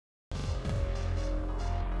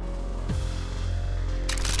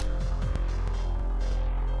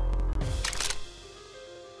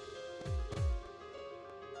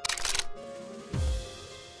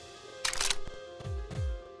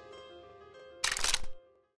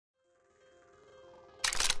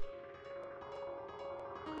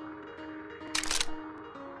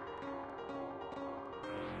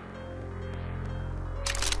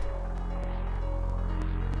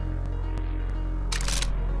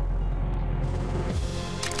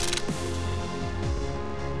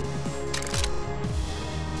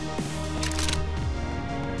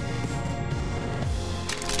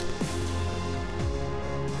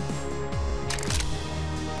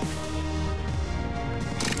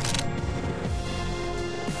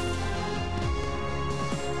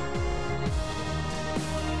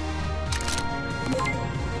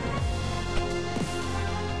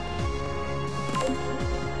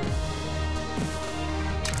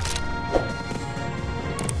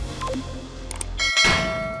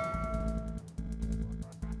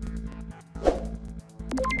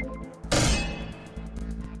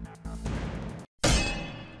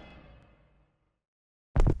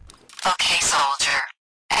Okay, soldier.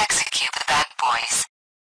 Execute the bad boys.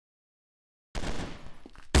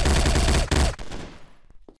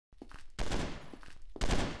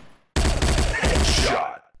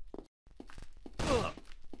 Headshot.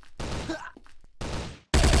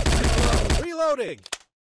 Reloading.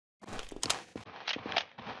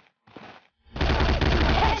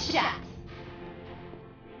 Headshot.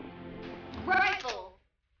 Rifle.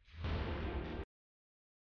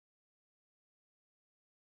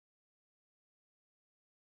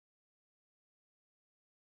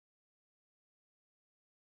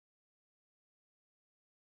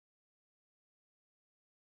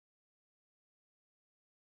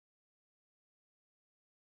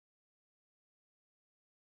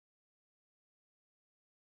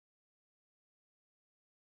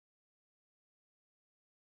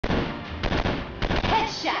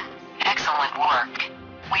 Headshot. Excellent work.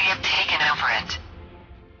 We have taken over it.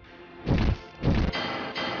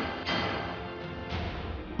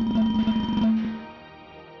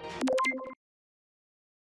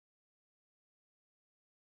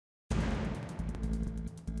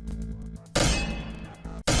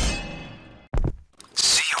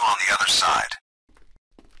 See you on the other side.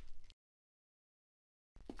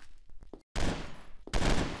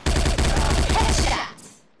 Headshot.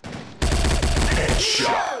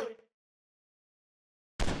 Headshot.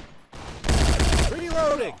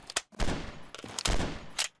 Reloading.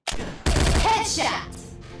 Headshot.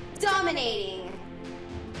 Dominating.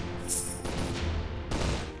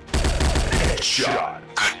 Headshot.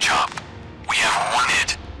 Good job. We have won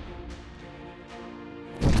it.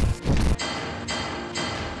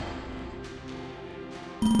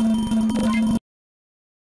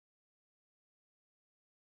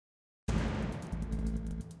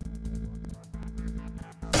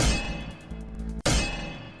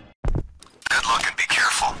 Good luck and be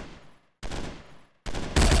careful.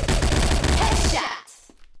 Headshot.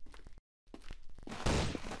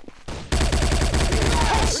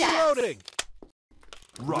 Headshot. Reloading.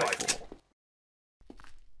 Rifle.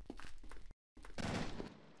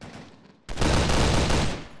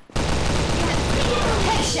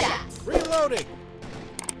 Headshot. Reloading.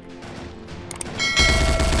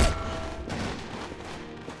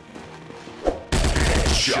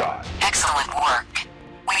 Headshot. Excellent work.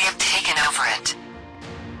 We have taken over it.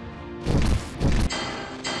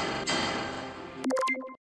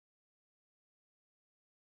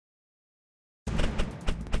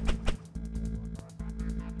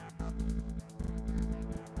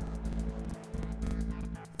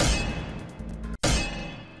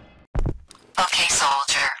 Okay,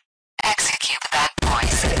 soldier. Execute the bad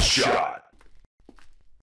boys. Headshot.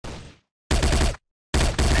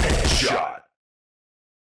 Headshot.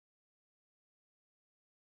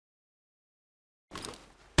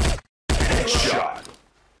 Headshot.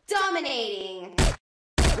 Dominating.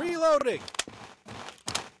 Reloading.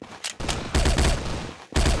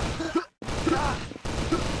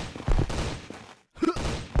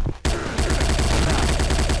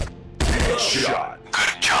 Headshot.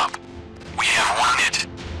 Good job. We have won it.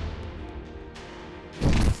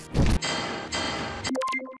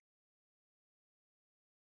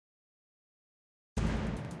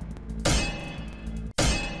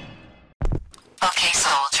 Okay,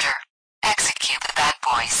 soldier. Execute the bad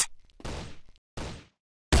boys.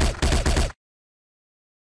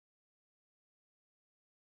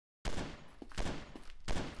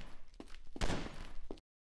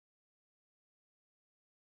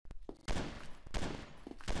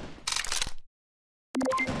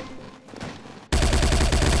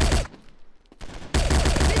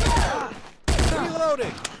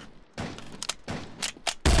 Reloading.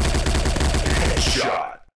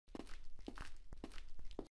 Headshot.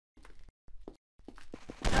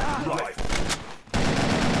 Rifle.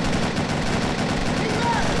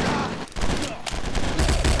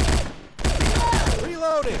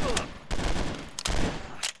 Reloading.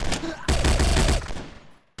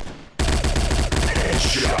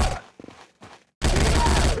 Headshot.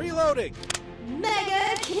 Reloading.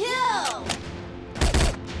 Mega kill.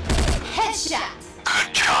 Headshot.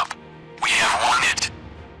 Good job. We have won it.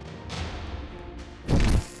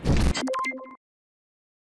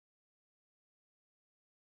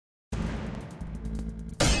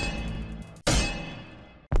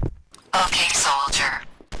 Okay, soldier.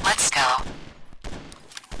 Let's go.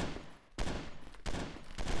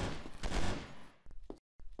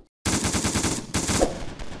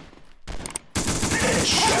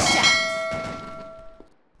 Headshot.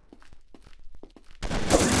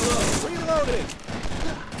 Reloading.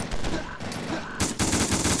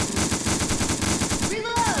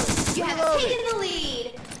 Reload. You have Reloading. taken the lead.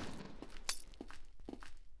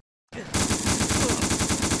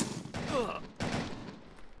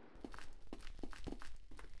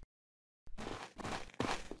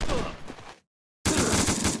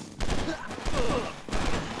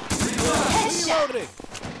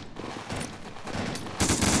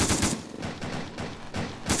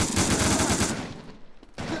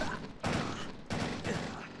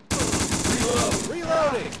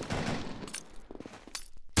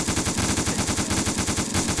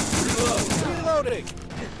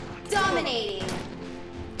 Dominating.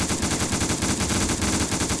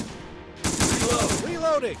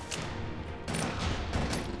 Reloading.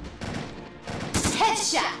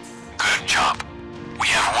 Headshot. Good job. We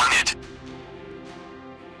have won it.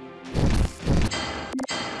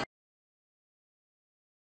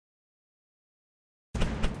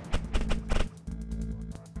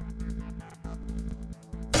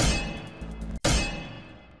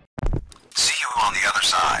 See you on the other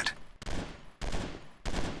side.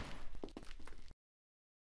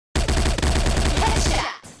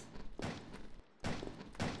 Headshot.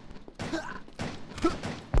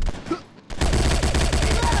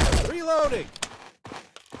 Reloading.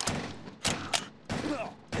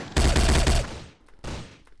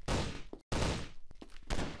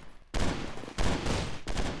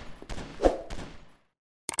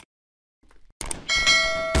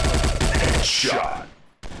 Headshot.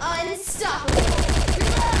 Unstoppable.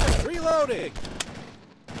 Reloading.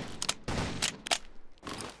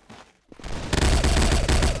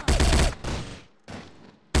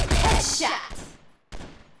 Headshot.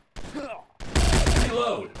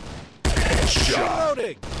 Reload. Headshot.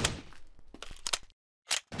 Reloading.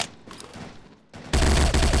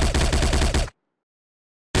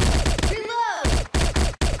 Reload.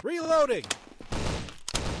 Reloading.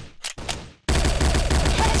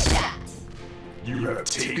 Headshot. You have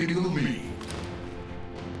taken the lead.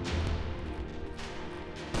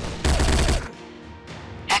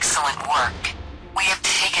 Excellent work. We have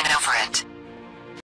taken over it.